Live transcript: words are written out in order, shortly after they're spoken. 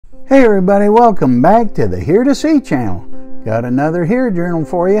Hey everybody, welcome back to the Here to See channel. Got another Here journal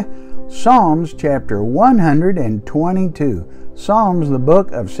for you. Psalms chapter 122. Psalms, the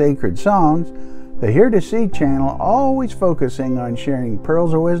book of sacred songs. The Here to See channel always focusing on sharing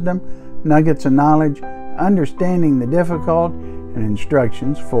pearls of wisdom, nuggets of knowledge, understanding the difficult, and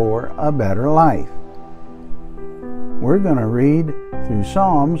instructions for a better life. We're going to read through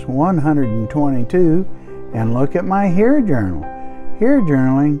Psalms 122 and look at my Here journal. Here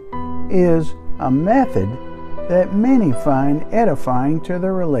journaling is a method that many find edifying to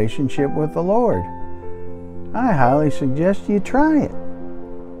their relationship with the Lord. I highly suggest you try it.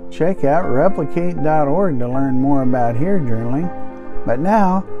 Check out replicate.org to learn more about Here journaling. But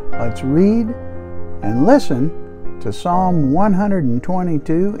now, let's read and listen to Psalm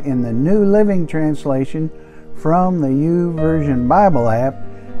 122 in the New Living Translation from the YouVersion Bible app,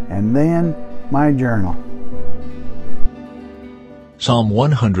 and then my journal. Psalm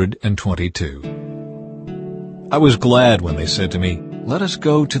 122. I was glad when they said to me, "Let us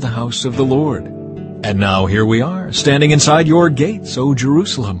go to the house of the Lord." And now here we are, standing inside your gates, O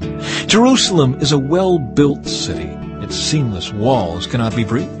Jerusalem. Jerusalem is a well-built city. Its seamless walls cannot be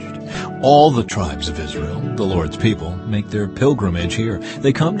breached. All the tribes of Israel, the Lord's people, make their pilgrimage here.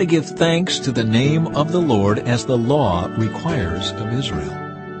 They come to give thanks to the name of the Lord as the law requires of Israel.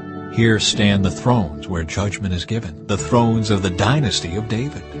 Here stand the thrones where judgment is given, the thrones of the dynasty of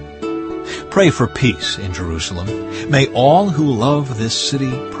David. Pray for peace in Jerusalem. May all who love this city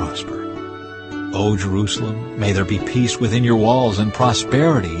prosper. O Jerusalem, may there be peace within your walls and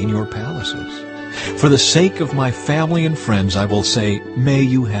prosperity in your palaces. For the sake of my family and friends, I will say, may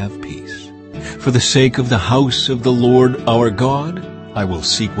you have peace. For the sake of the house of the Lord our God, I will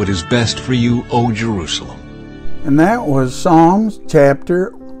seek what is best for you, O Jerusalem. And that was Psalms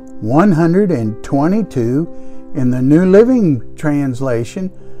chapter 122 in the New Living Translation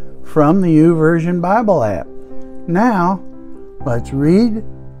from the YouVersion Bible app. Now, let's read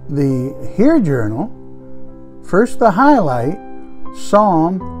the Here journal. First, the highlight,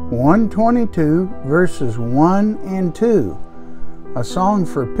 Psalm 122, verses 1 and 2. A song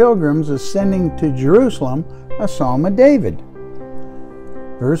for pilgrims ascending to Jerusalem, a psalm of David.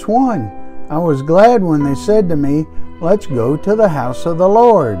 Verse 1. I was glad when they said to me, "Let's go to the house of the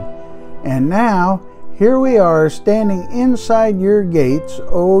Lord." And now, here we are standing inside your gates,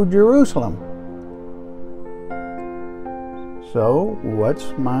 O Jerusalem. So,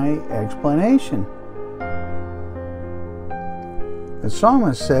 what's my explanation? The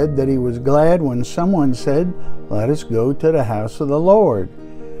psalmist said that he was glad when someone said, "Let us go to the house of the Lord."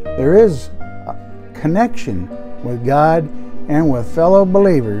 There is a connection with God and with fellow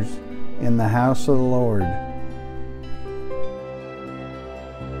believers in the house of the Lord.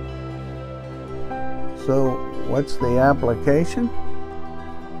 So, what's the application?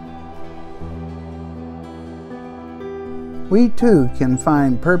 We too can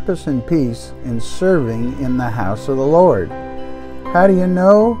find purpose and peace in serving in the house of the Lord. How do you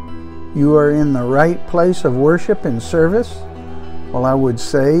know you are in the right place of worship and service? Well, I would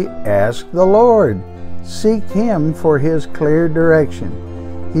say, ask the Lord. Seek Him for His clear direction.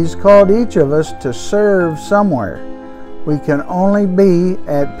 He's called each of us to serve somewhere. We can only be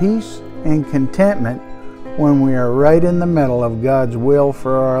at peace and contentment when we are right in the middle of God's will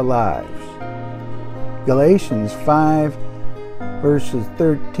for our lives. Galatians 5 verses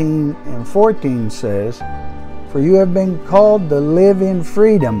 13 and 14 says, "For you have been called to live in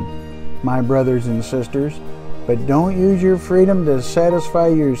freedom, my brothers and sisters, but don't use your freedom to satisfy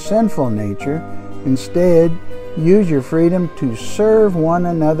your sinful nature. Instead, use your freedom to serve one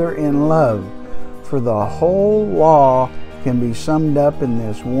another in love. For the whole law can be summed up in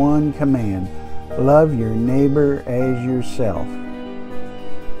this one command: love your neighbor as yourself."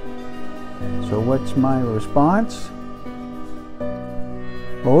 So what's my response?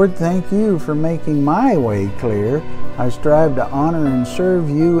 Lord, thank you for making my way clear. I strive to honor and serve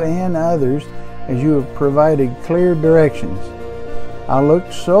you and others as you have provided clear directions. I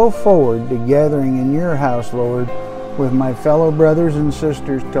look so forward to gathering in your house, Lord, with my fellow brothers and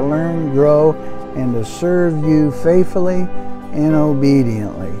sisters to learn, grow, and to serve you faithfully and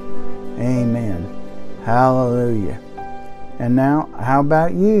obediently. Amen. Hallelujah. And now, how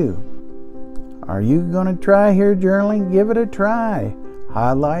about you? Are you going to try Here journaling? Give it a try.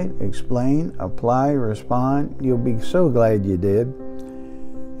 Highlight, explain, apply, respond. You'll be so glad you did.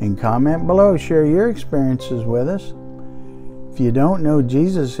 And comment below. Share your experiences with us. If you don't know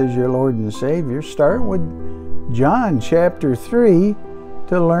Jesus as your Lord and Savior, start with John chapter 3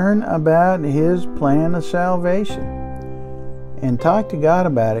 to learn about His plan of salvation. And talk to God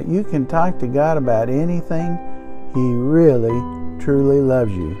about it. You can talk to God about anything. He really, truly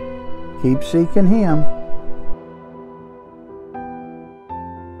loves you. Keep seeking Him.